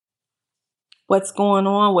What's going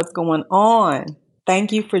on? What's going on?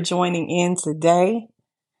 Thank you for joining in today.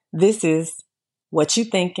 This is What You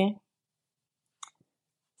Thinking?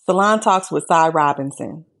 Salon Talks with Cy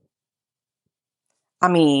Robinson. I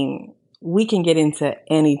mean, we can get into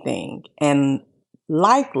anything, and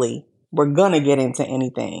likely we're going to get into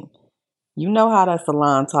anything. You know how that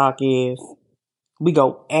salon talk is. We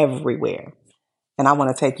go everywhere, and I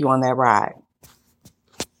want to take you on that ride.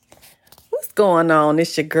 What's going on?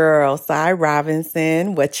 It's your girl, Cy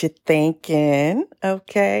Robinson. What you thinking?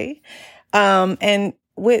 Okay. And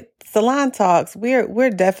with Salon Talks, we're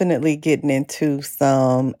definitely getting into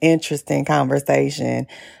some interesting conversation.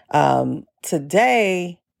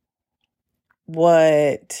 Today,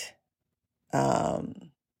 what I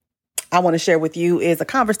want to share with you is a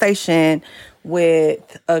conversation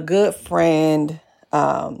with a good friend,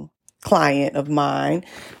 client of mine,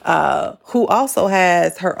 who also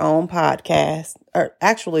has her own podcast. Or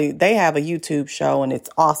actually, they have a YouTube show, and it's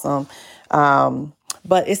awesome.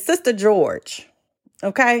 But it's Sister George.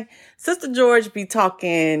 Okay, Sister George be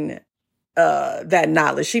talking that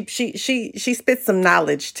knowledge. She spits some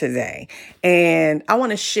knowledge today, and I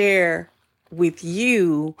want to share with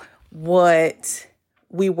you what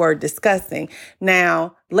we were discussing.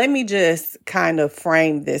 Now, let me just kind of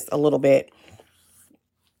frame this a little bit.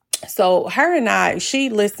 So her and I, she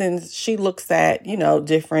listens, she looks at,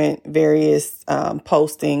 different various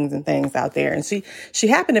postings and things out there. And she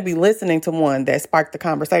happened to be listening to one that sparked the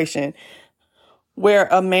conversation where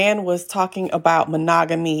a man was talking about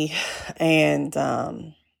monogamy and,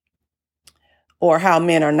 or how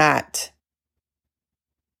men are not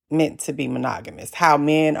meant to be monogamous, how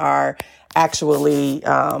men are actually,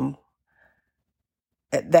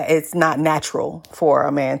 that it's not natural for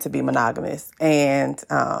a man to be monogamous. And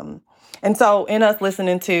so in us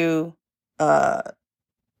listening to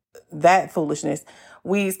that foolishness,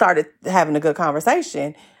 we started having a good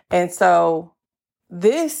conversation. And so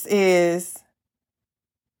this is,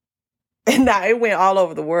 and now it went all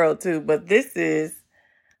over the world too, but this is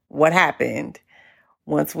what happened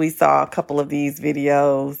once we saw a couple of these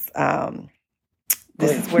videos.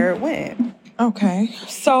 This is where it went. Okay.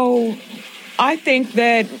 So I think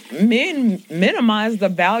that men minimize the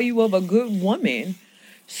value of a good woman.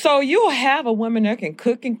 So you'll have a woman that can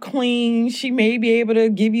cook and clean. She may be able to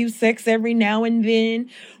give you sex every now and then.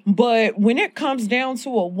 But when it comes down to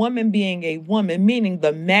a woman being a woman, meaning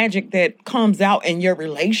the magic that comes out in your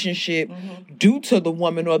relationship due to the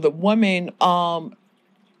woman, or the woman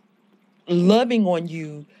loving on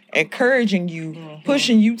you, encouraging you,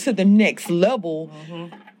 pushing you to the next level,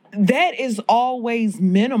 that is always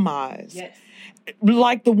minimized. Yes.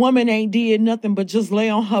 Like the woman ain't did nothing but just lay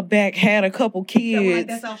on her back, had a couple kids.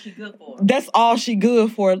 That's all she good for. That's all she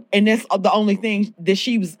good for, and that's the only thing that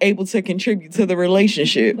she was able to contribute to the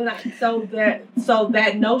relationship. So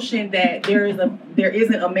that notion that there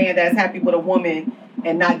isn't a man that's happy with a woman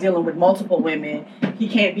and not dealing with multiple women, he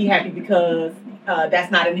can't be happy because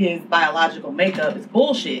that's not in his biological makeup, is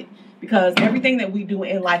bullshit. Because everything that we do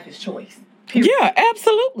in life is choice. Period. Yeah,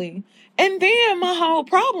 absolutely. And then my whole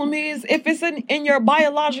problem is, if it's in your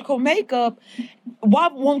biological makeup, why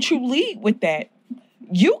won't you lead with that?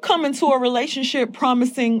 You come into a relationship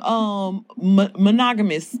promising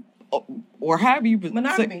monogamous, or however you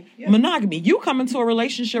monogamy. Say, monogamy. You come into a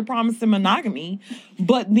relationship promising monogamy,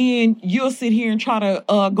 but then you'll sit here and try to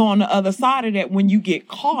go on the other side of that when you get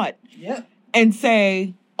caught, and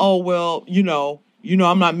say, "Oh well,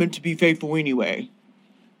 I'm not meant to be faithful anyway."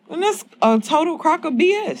 And that's a total crock of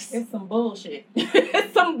BS. It's some bullshit.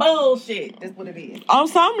 It's some bullshit. That's what it is.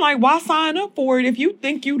 So I'm like, why sign up for it? If you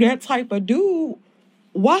think you that type of dude,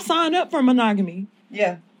 why sign up for monogamy?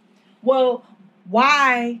 Yeah. Well,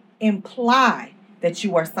 why imply that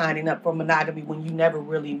you are signing up for monogamy when you never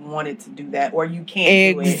really wanted to do that, or you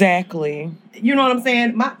can't do it? Exactly. You know what I'm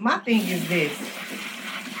saying? My thing is this.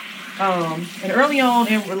 And early on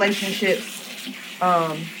in relationships,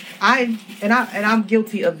 I'm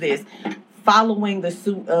guilty of this, following the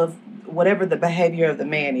suit of whatever the behavior of the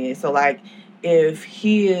man is. So like, if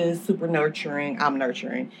he is super nurturing, I'm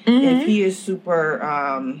nurturing. If he is super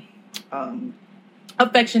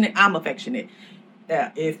affectionate, I'm affectionate.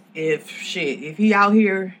 If he out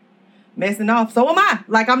here messing off, so am I.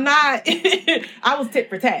 Like, I'm not. I was tit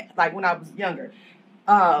for tat, like when I was younger.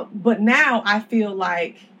 But now I feel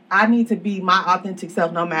like I need to be my authentic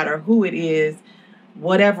self, no matter who it is.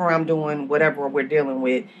 Whatever I'm doing, whatever we're dealing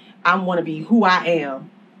with, I want to be who I am.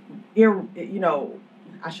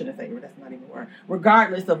 I shouldn't say that's not even a word.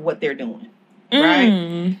 Regardless of what they're doing,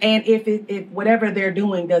 right? And if whatever they're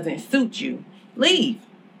doing doesn't suit you, leave.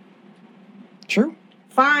 True.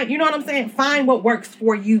 Find, you know what I'm saying? Find what works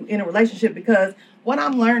for you in a relationship, because what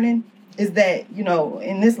I'm learning is that,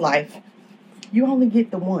 in this life, you only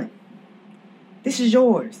get the one. This is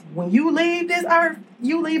yours. When you leave this earth,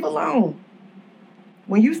 you leave alone.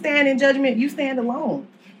 When you stand in judgment, you stand alone.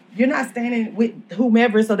 You're not standing with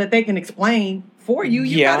whomever so that they can explain for you.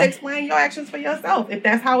 You got to explain your actions for yourself, if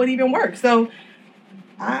that's how it even works. So,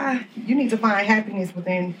 you need to find happiness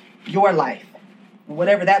within your life,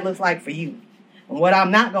 whatever that looks like for you. And what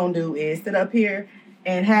I'm not going to do is sit up here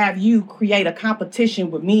and have you create a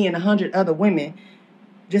competition with me and 100 other women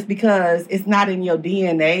just because it's not in your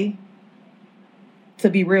DNA to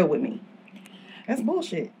be real with me. That's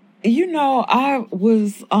bullshit.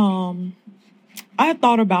 I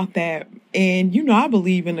thought about that, and I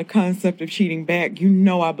believe in the concept of cheating back.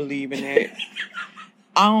 I believe in that.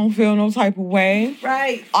 I don't feel no type of way.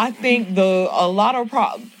 Right. I think a lot of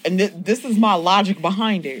and this is my logic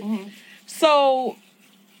behind it. Mm-hmm. So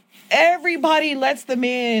everybody lets the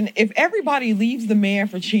man, if everybody leaves the man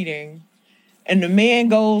for cheating, and the man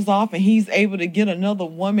goes off and he's able to get another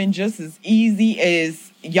woman just as easy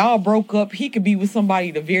as y'all broke up, he could be with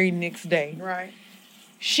somebody the very next day. Right.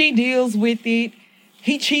 She deals with it.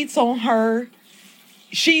 He cheats on her.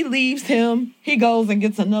 She leaves him. He goes and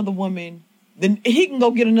gets another woman. Then he can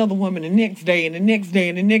go get another woman the next day and the next day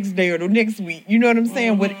and the next day or the next week. You know what I'm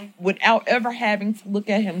saying? Mm-hmm. Without ever having to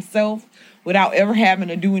look at himself, without ever having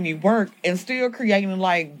to do any work, and still creating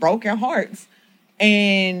like broken hearts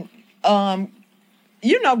and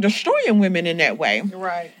destroying women in that way.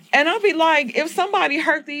 Right. And I'll be like, if somebody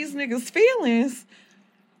hurt these niggas' feelings,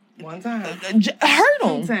 one time, hurt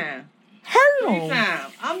them. 2 times, hurt 3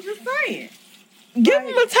 times. I'm just saying. Give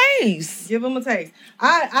them a taste. Give them a taste.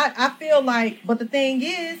 I feel like, but the thing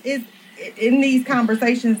is in these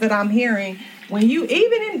conversations that I'm hearing, when you,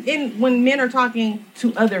 even in when men are talking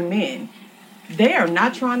to other men, they are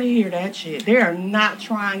not trying to hear that shit. They are not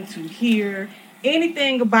trying to hear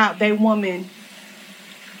anything about their woman,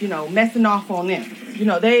 messing off on them.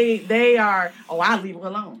 They are, I'll leave her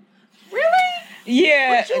alone. Really?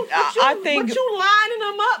 Yeah, I think. But you lining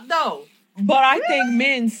them up though. But I think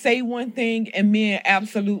men say one thing and men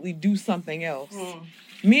absolutely do something else.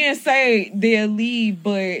 Men say they'll leave,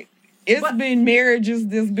 but it's been marriages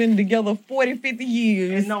that's been together 40, 50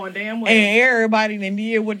 years. And knowing damn well. And everybody done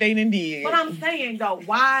did what they done did. But I'm saying, though,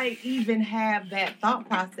 why even have that thought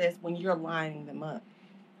process when you're lining them up?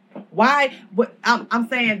 Why? I'm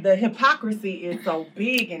saying the hypocrisy is so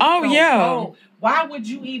big and low. Why would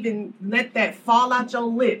you even let that fall out your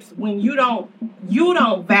lips when you don't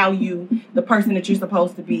value the person that you're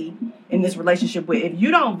supposed to be in this relationship with? If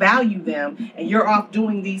you don't value them and you're off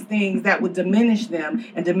doing these things that would diminish them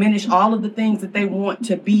and diminish all of the things that they want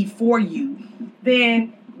to be for you,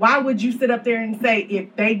 then why would you sit up there and say,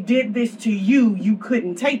 if they did this to you, you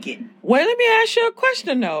couldn't take it? Well, let me ask you a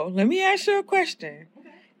question, though.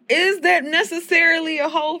 Is that necessarily a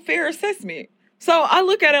whole fair assessment? So I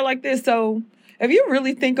look at it like this. So if you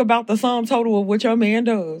really think about the sum total of what your man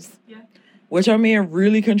does, what your man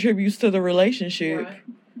really contributes to the relationship,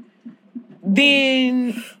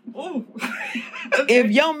 then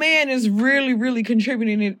if your man is really, really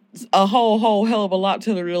contributing a whole hell of a lot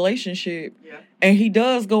to the relationship, and he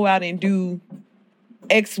does go out and do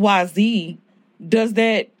X, Y, Z, does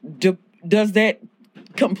that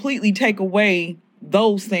completely take away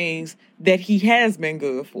those things that he has been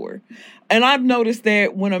good for? And I've noticed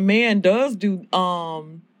that when a man does do,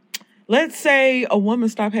 let's say a woman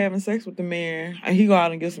stop having sex with the man and he go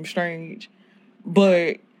out and get some strange,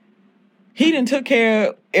 but he done took care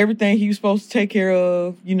of everything he was supposed to take care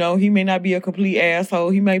of. He may not be a complete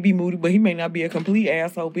asshole. He may be moody, but he may not be a complete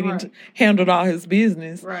asshole. But he didn't handle all his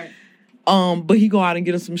business. Right. But he go out and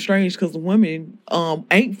get him some strange because the women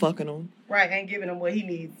ain't fucking him. Right, ain't giving him what he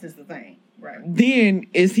needs to sustain. Right. Then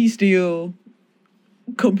is he still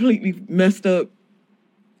completely messed up?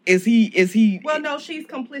 Is he? Well, no, she's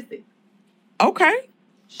complicit. Okay.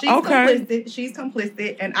 She's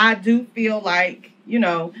complicit, and I do feel like you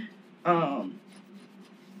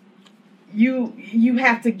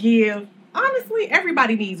have to give. Honestly,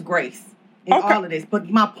 everybody needs grace in all of this. But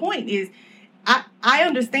my point is, I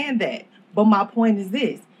understand that. But my point is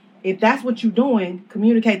this: if that's what you're doing,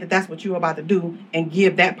 communicate that that's what you're about to do, and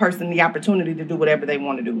give that person the opportunity to do whatever they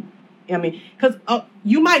want to do. You know what I mean? Because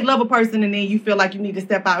you might love a person and then you feel like you need to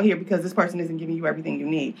step out here because this person isn't giving you everything you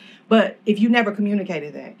need. But if you never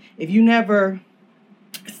communicated that, if you never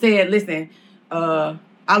said, listen, I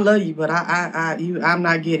love you, but I'm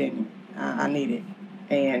not getting it. I need it.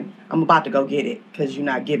 And I'm about to go get it because you're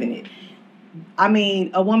not giving it. I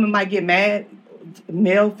mean, a woman might get mad,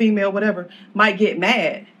 male, female, whatever, might get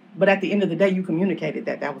mad But at the end of the day, you communicated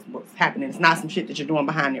that was what's happening. It's not some shit that you're doing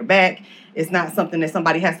behind their back. It's not something that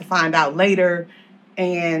somebody has to find out later.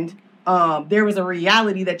 And there was a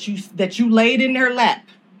reality that you laid in their lap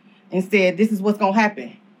and said, this is what's going to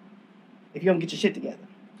happen if you don't get your shit together.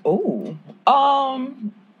 Oh.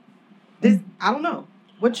 This, I don't know.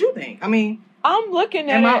 What you think? I mean, I'm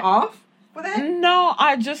looking at am I off for that? No,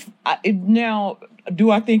 now,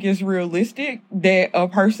 do I think it's realistic that a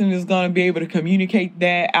person is going to be able to communicate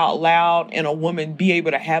that out loud and a woman be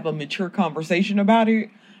able to have a mature conversation about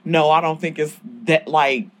it? No, I don't think it's that,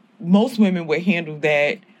 like, most women would handle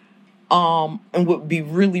that and would be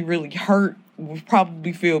really, really hurt, would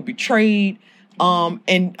probably feel betrayed.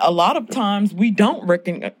 And a lot of times we don't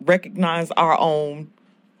recognize our own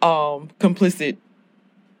complicitness.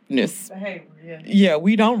 Behavior, yeah. Yeah,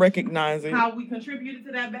 we don't recognize it. How we contributed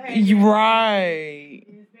to that behavior. Right.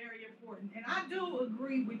 Is very important. And I do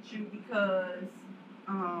agree with you because,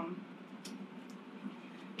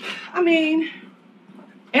 I mean,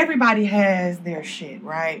 everybody has their shit,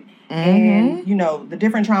 right? Mm-hmm. And, you know, the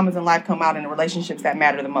different traumas in life come out in the relationships that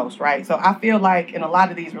matter the most, right? So I feel like in a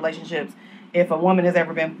lot of these relationships, if a woman has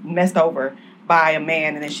ever been messed over by a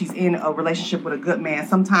man and then she's in a relationship with a good man,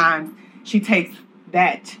 sometimes she takes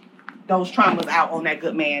those traumas out on that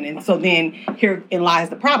good man. And so then herein lies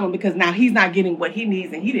the problem, because now he's not getting what he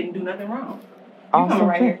needs and he didn't do nothing wrong. You coming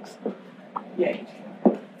right here. Yeah.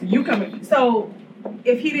 You coming. So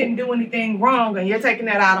if he didn't do anything wrong and you're taking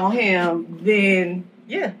that out on him, then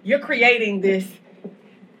yeah, you're creating this,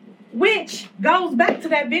 which goes back to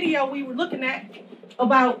that video we were looking at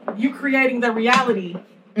about you creating the reality,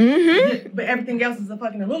 but everything else is a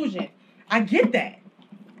fucking illusion. I get that.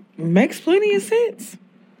 Makes plenty of sense.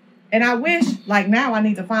 And I wish, like, now I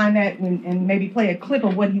need to find that and maybe play a clip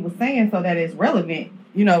of what he was saying so that it's relevant,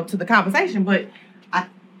 you know, to the conversation. But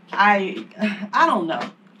I don't know.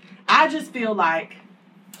 I just feel like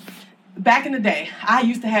back in the day, I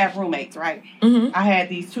used to have roommates, right? Mm-hmm. I had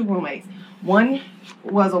these two roommates. One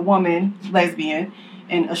was a woman, lesbian,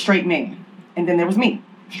 and a straight man. And then there was me,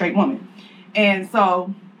 straight woman. And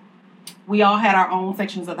so we all had our own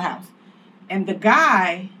sections of the house. And the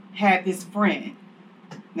guy had this friend.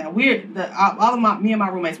 Now me and my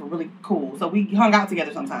roommates were really cool, so we hung out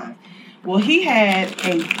together sometimes. Well, he had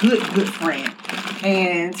a good friend,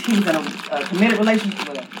 and he was in a committed relationship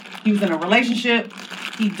with her. He was in a relationship.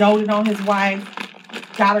 He doted on his wife,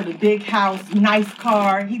 got her the big house, nice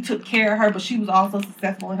car. He took care of her, but she was also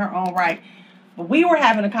successful in her own right. But we were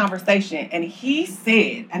having a conversation, and he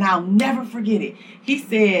said, and I'll never forget it. He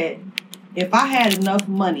said, if I had enough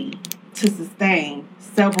money to sustain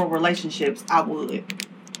several relationships, I would.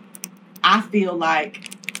 I feel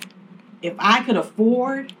like if I could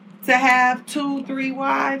afford to have 2-3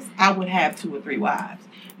 wives, I would have 2 or 3 wives,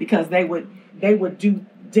 because they would do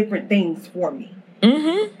different things for me.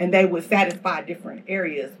 Mm-hmm. And they would satisfy different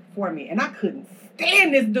areas for me. And I couldn't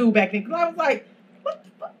stand this dude back then, because I was like, what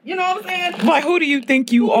the fuck? You know what I'm saying? Like, who do you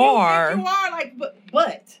think you are? Like, but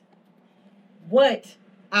what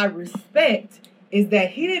I respect is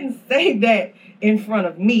that he didn't say that in front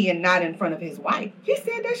of me and not in front of his wife. He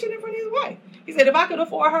said that shit in front of his wife. He said, if I could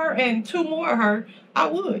afford her and 2 more of her, I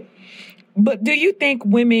would. But do you think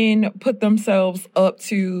women put themselves up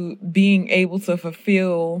to being able to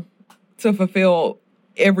fulfill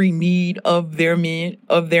every need of their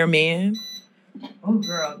man? Oh,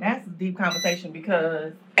 girl, that's a deep conversation,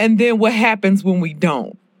 because... And then what happens when we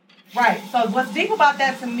don't? Right. So what's deep about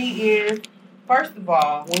that to me is, first of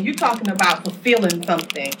all, when you're talking about fulfilling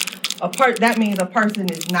something, that means a person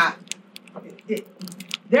is not...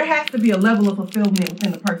 there has to be a level of fulfillment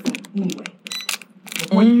within the person anyway,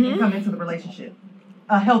 before you can come into the relationship,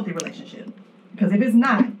 a healthy relationship. Because if it's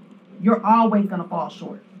not, you're always going to fall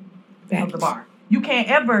short of the bar. You can't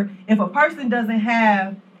ever, if a person doesn't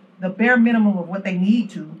have the bare minimum of what they need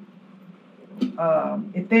to,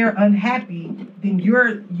 if they're unhappy, then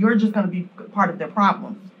you're just going to be part of their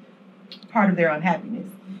problem, part of their unhappiness.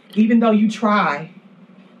 Even though you try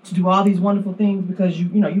to do all these wonderful things because you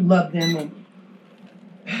love them, and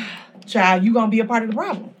child, you're going to be a part of the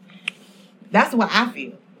problem. That's what I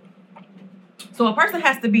feel. So a person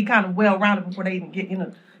has to be kind of well-rounded before they even get in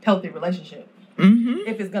a healthy relationship,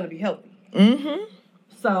 if it's going to be healthy. Mm-hmm.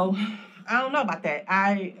 So I don't know about that.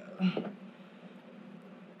 I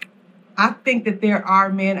think that there are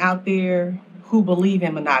men out there who believe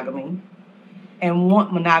in monogamy and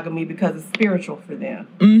want monogamy because it's spiritual for them.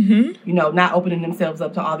 Mm-hmm. Not opening themselves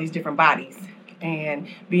up to all these different bodies and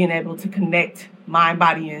being able to connect mind,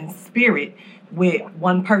 body, and spirit with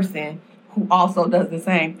one person who also does the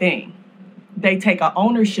same thing. They take an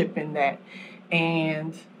ownership in that,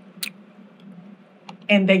 and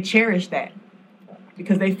And they cherish that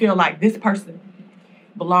because they feel like this person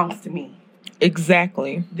belongs to me.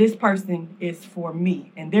 Exactly. This person is for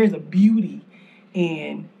me. And there's a beauty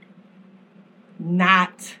in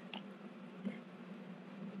not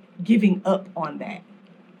giving up on that.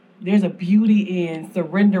 There's a beauty in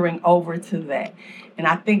surrendering over to that. And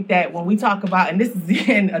I think that when we talk about, and this is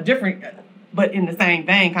in a different, but in the same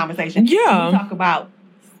vein conversation. Yeah. When we talk about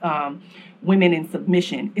women in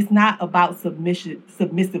submission. It's not about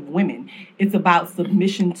submissive women. It's about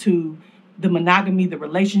submission to the monogamy, the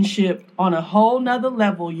relationship on a whole nother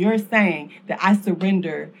level. You're saying that I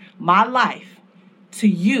surrender my life to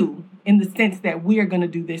you in the sense that we are going to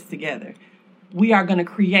do this together. We are going to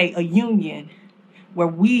create a union where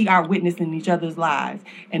we are witnessing each other's lives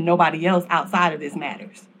and nobody else outside of this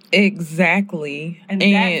matters. Exactly. And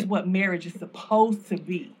that's what marriage is supposed to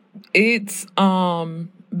be. It's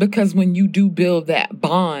because when you do build that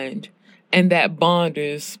bond, and that bond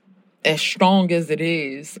is as strong as it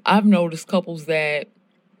is, I've noticed couples that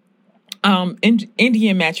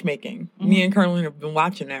Indian matchmaking. Mm-hmm. Me and Carolyn have been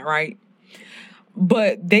watching that, right?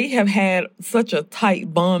 But they have had such a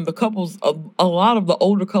tight bond. The couples, a lot of the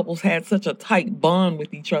older couples had such a tight bond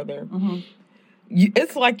with each other. Mm-hmm.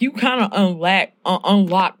 It's like you kind of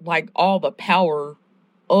unlock like all the power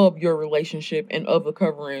of your relationship and of the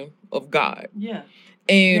covering of God. Yeah.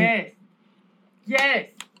 And yes.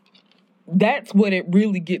 That's when it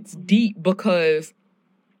really gets deep, because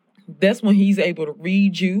that's when he's able to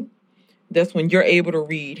read you. That's when you're able to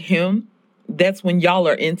read him. That's when y'all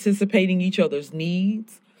are anticipating each other's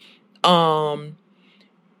needs. A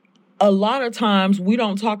lot of times we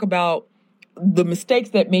don't talk about the mistakes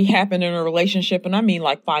that may happen in a relationship. And I mean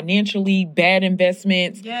like financially, bad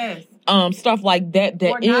investments. Yes. Stuff like that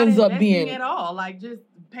or ends not up being at all. Like just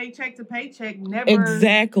paycheck to paycheck, never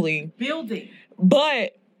exactly building.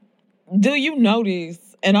 But do you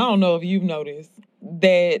notice, and I don't know if you've noticed,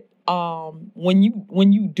 that when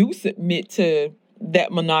you do submit to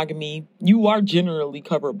that monogamy, you are generally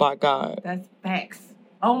covered by God. That's facts.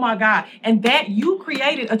 Oh my God. And that you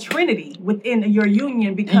created a trinity within your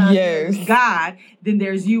union, because there's God, then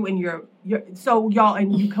there's you and your so y'all,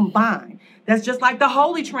 and you combine. That's just like the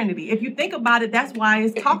Holy Trinity. If you think about it, that's why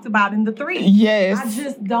it's talked about in the three. Yes. I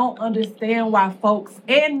just don't understand why folks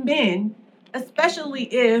and men, especially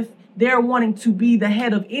if they're wanting to be the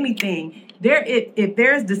head of anything, if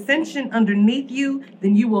there's dissension underneath you,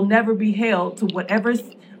 then you will never be held to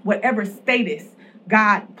whatever status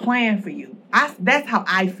God planned for you. That's how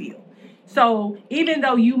I feel. So even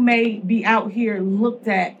though you may be out here looked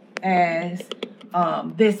at as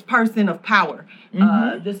this person of power,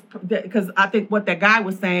 because I think what that guy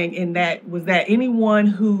was saying in that was that anyone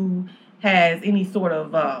who has any sort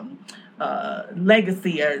of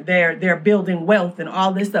legacy, or they're building wealth and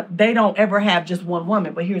all this stuff, they don't ever have just one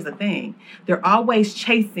woman. But here's the thing: they're always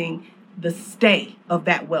chasing the stay of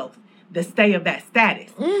that wealth, the stay of that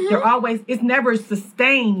status. Mm-hmm. It's never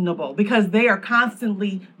sustainable, because they are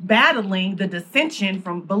constantly battling the dissension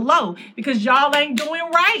from below, because y'all ain't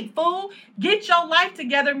doing right, fool. Get your life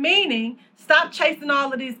together, meaning stop chasing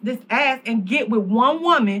all of this ass and get with one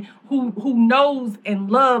woman who knows and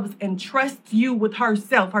loves and trusts you with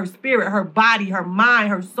herself, her spirit, her body, her mind,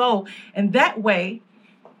 her soul. And that way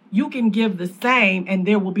you can give the same, and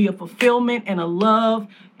there will be a fulfillment and a love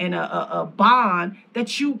and a bond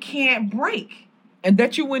that you can't break. And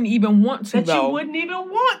that you wouldn't even want to, you wouldn't even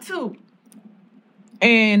want to.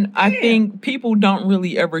 And I think people don't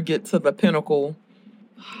really ever get to the pinnacle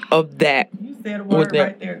of that. You said a word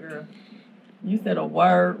right there, girl. You said a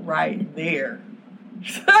word right there.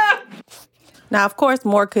 Now, of course,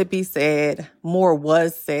 more could be said. More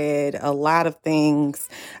was said. A lot of things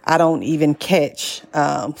I don't even catch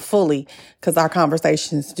fully, because our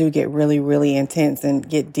conversations do get really, really intense and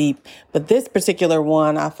get deep. But this particular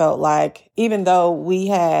one, I felt like, even though we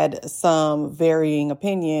had some varying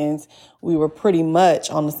opinions, we were pretty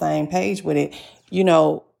much on the same page with it. You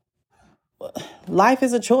know, life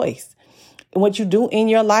is a choice. What you do in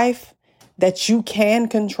your life that you can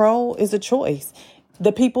control is a choice.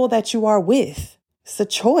 The people that you are with, it's a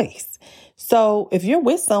choice. So if you're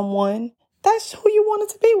with someone, that's who you wanted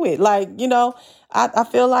to be with. Like, you know, I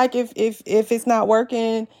feel like if it's not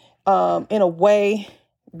working in a way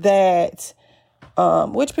that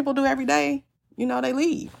which people do every day, you know, they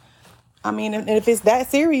leave. I mean, and if it's that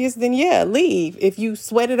serious, then yeah, leave. If you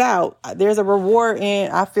sweat it out, there's a reward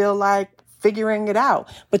in, I feel like, figuring it out.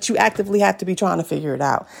 But you actively have to be trying to figure it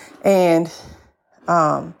out. And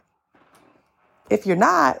if you're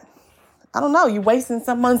not, I don't know, you're wasting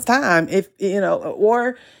someone's time, if you know,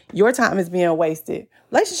 or your time is being wasted.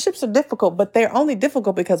 Relationships are difficult, but they're only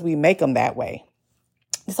difficult because we make them that way.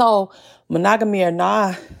 So monogamy or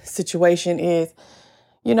not situation is,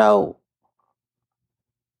 you know,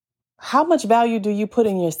 how much value do you put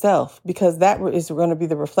in yourself? Because that is going to be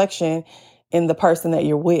the reflection in the person that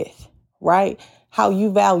you're with, right? How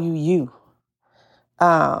you value you.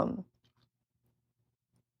 There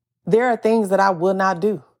are things that I will not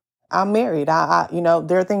do. I'm married. There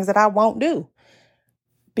are things that I won't do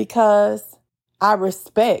because I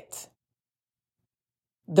respect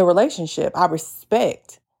the relationship. I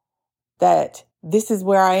respect that this is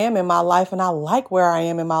where I am in my life and I like where I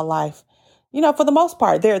am in my life. For the most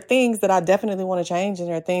part, there are things that I definitely want to change and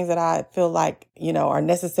there are things that I feel like, are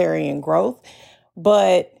necessary in growth.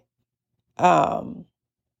 But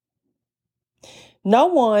no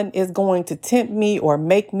one is going to tempt me or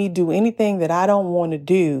make me do anything that I don't want to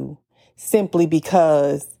do simply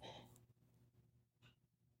because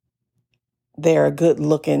they're a good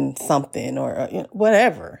looking something or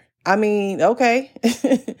whatever. I mean, okay,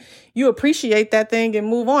 you appreciate that thing and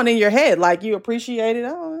move on in your head. Like you appreciate it.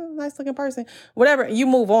 Oh, nice looking person, whatever. You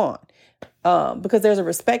move on because there's a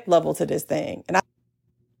respect level to this thing. And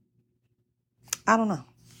I don't know.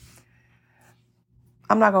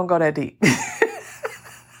 I'm not going to go that deep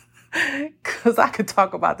because I could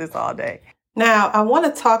talk about this all day. Now, I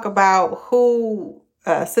want to talk about who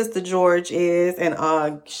Sister George is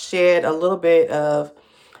and shed a little bit of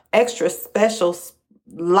extra special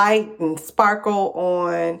light and sparkle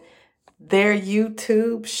on their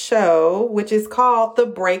YouTube show, which is called The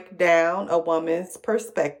Breakdown, A Woman's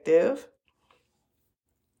Perspective.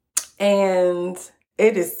 And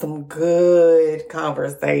it is some good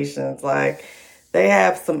conversations. Like, they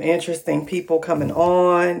have some interesting people coming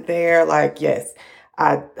on there. Like, yes,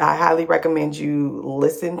 I highly recommend you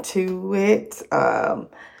listen to it.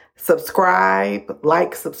 Subscribe,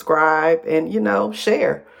 and,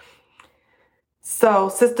 share. So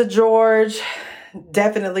Sister George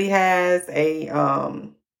definitely has a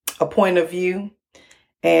point of view.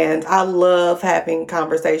 And I love having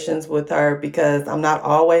conversations with her because I'm not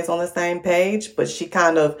always on the same page, but she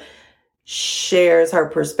kind of shares her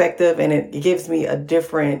perspective and it gives me a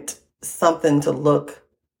different something to look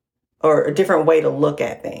or a different way to look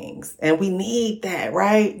at things. And we need that,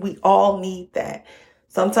 right? We all need that.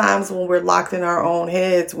 Sometimes when we're locked in our own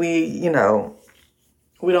heads, we don't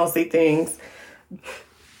see things.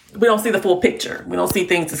 We don't see the full picture. We don't see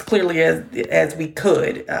things as clearly as we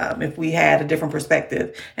could if we had a different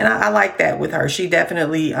perspective. And I like that with her. She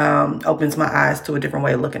definitely opens my eyes to a different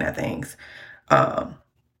way of looking at things. And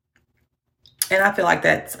I feel like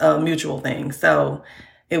that's a mutual thing. So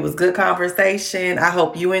it was good conversation. I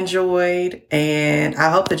hope you enjoyed. And I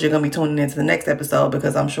hope that you're going to be tuning into the next episode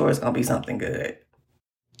because I'm sure it's going to be something good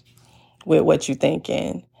with what you're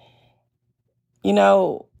thinking.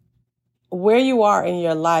 Where you are in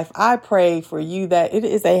your life, I pray for you that it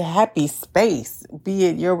is a happy space, be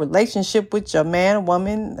it your relationship with your man,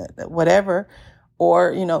 woman, whatever,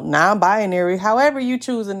 or, non-binary, however you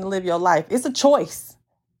choosing to live your life. It's a choice.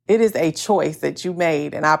 It is a choice that you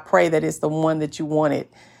made. And I pray that it's the one that you wanted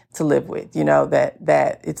to live with,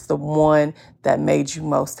 that it's the one that made you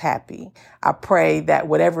most happy. I pray that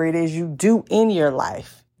whatever it is you do in your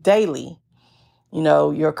life daily,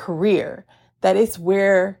 your career, that it's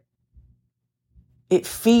where it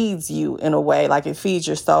feeds you in a way, like it feeds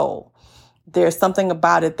your soul. There's something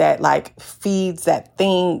about it that like feeds that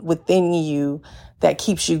thing within you that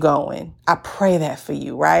keeps you going. I pray that for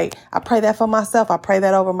you, right? I pray that for myself. I pray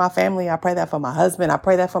that over my family. I pray that for my husband. I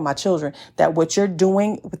pray that for my children, that what you're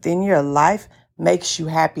doing within your life makes you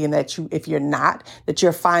happy and that if you're not, that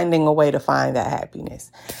you're finding a way to find that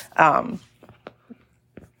happiness.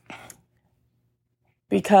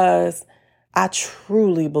 Because I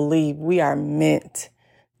truly believe we are meant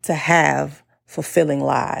to have fulfilling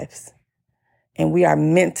lives. And we are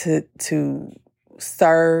meant to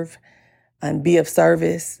serve and be of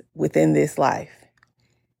service within this life.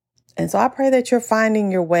 And so I pray that you're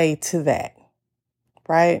finding your way to that,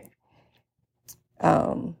 right?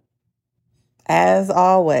 As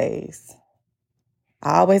always,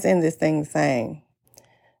 I always end this thing saying,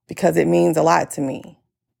 because it means a lot to me.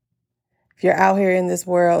 If you're out here in this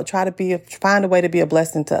world, find a way to be a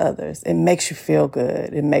blessing to others. It makes you feel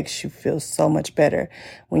good. It makes you feel so much better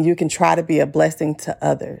when you can try to be a blessing to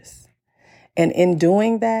others. And in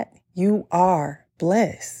doing that, you are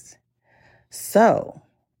blessed. So,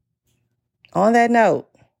 on that note,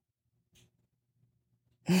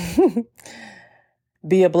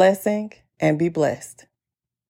 be a blessing and be blessed.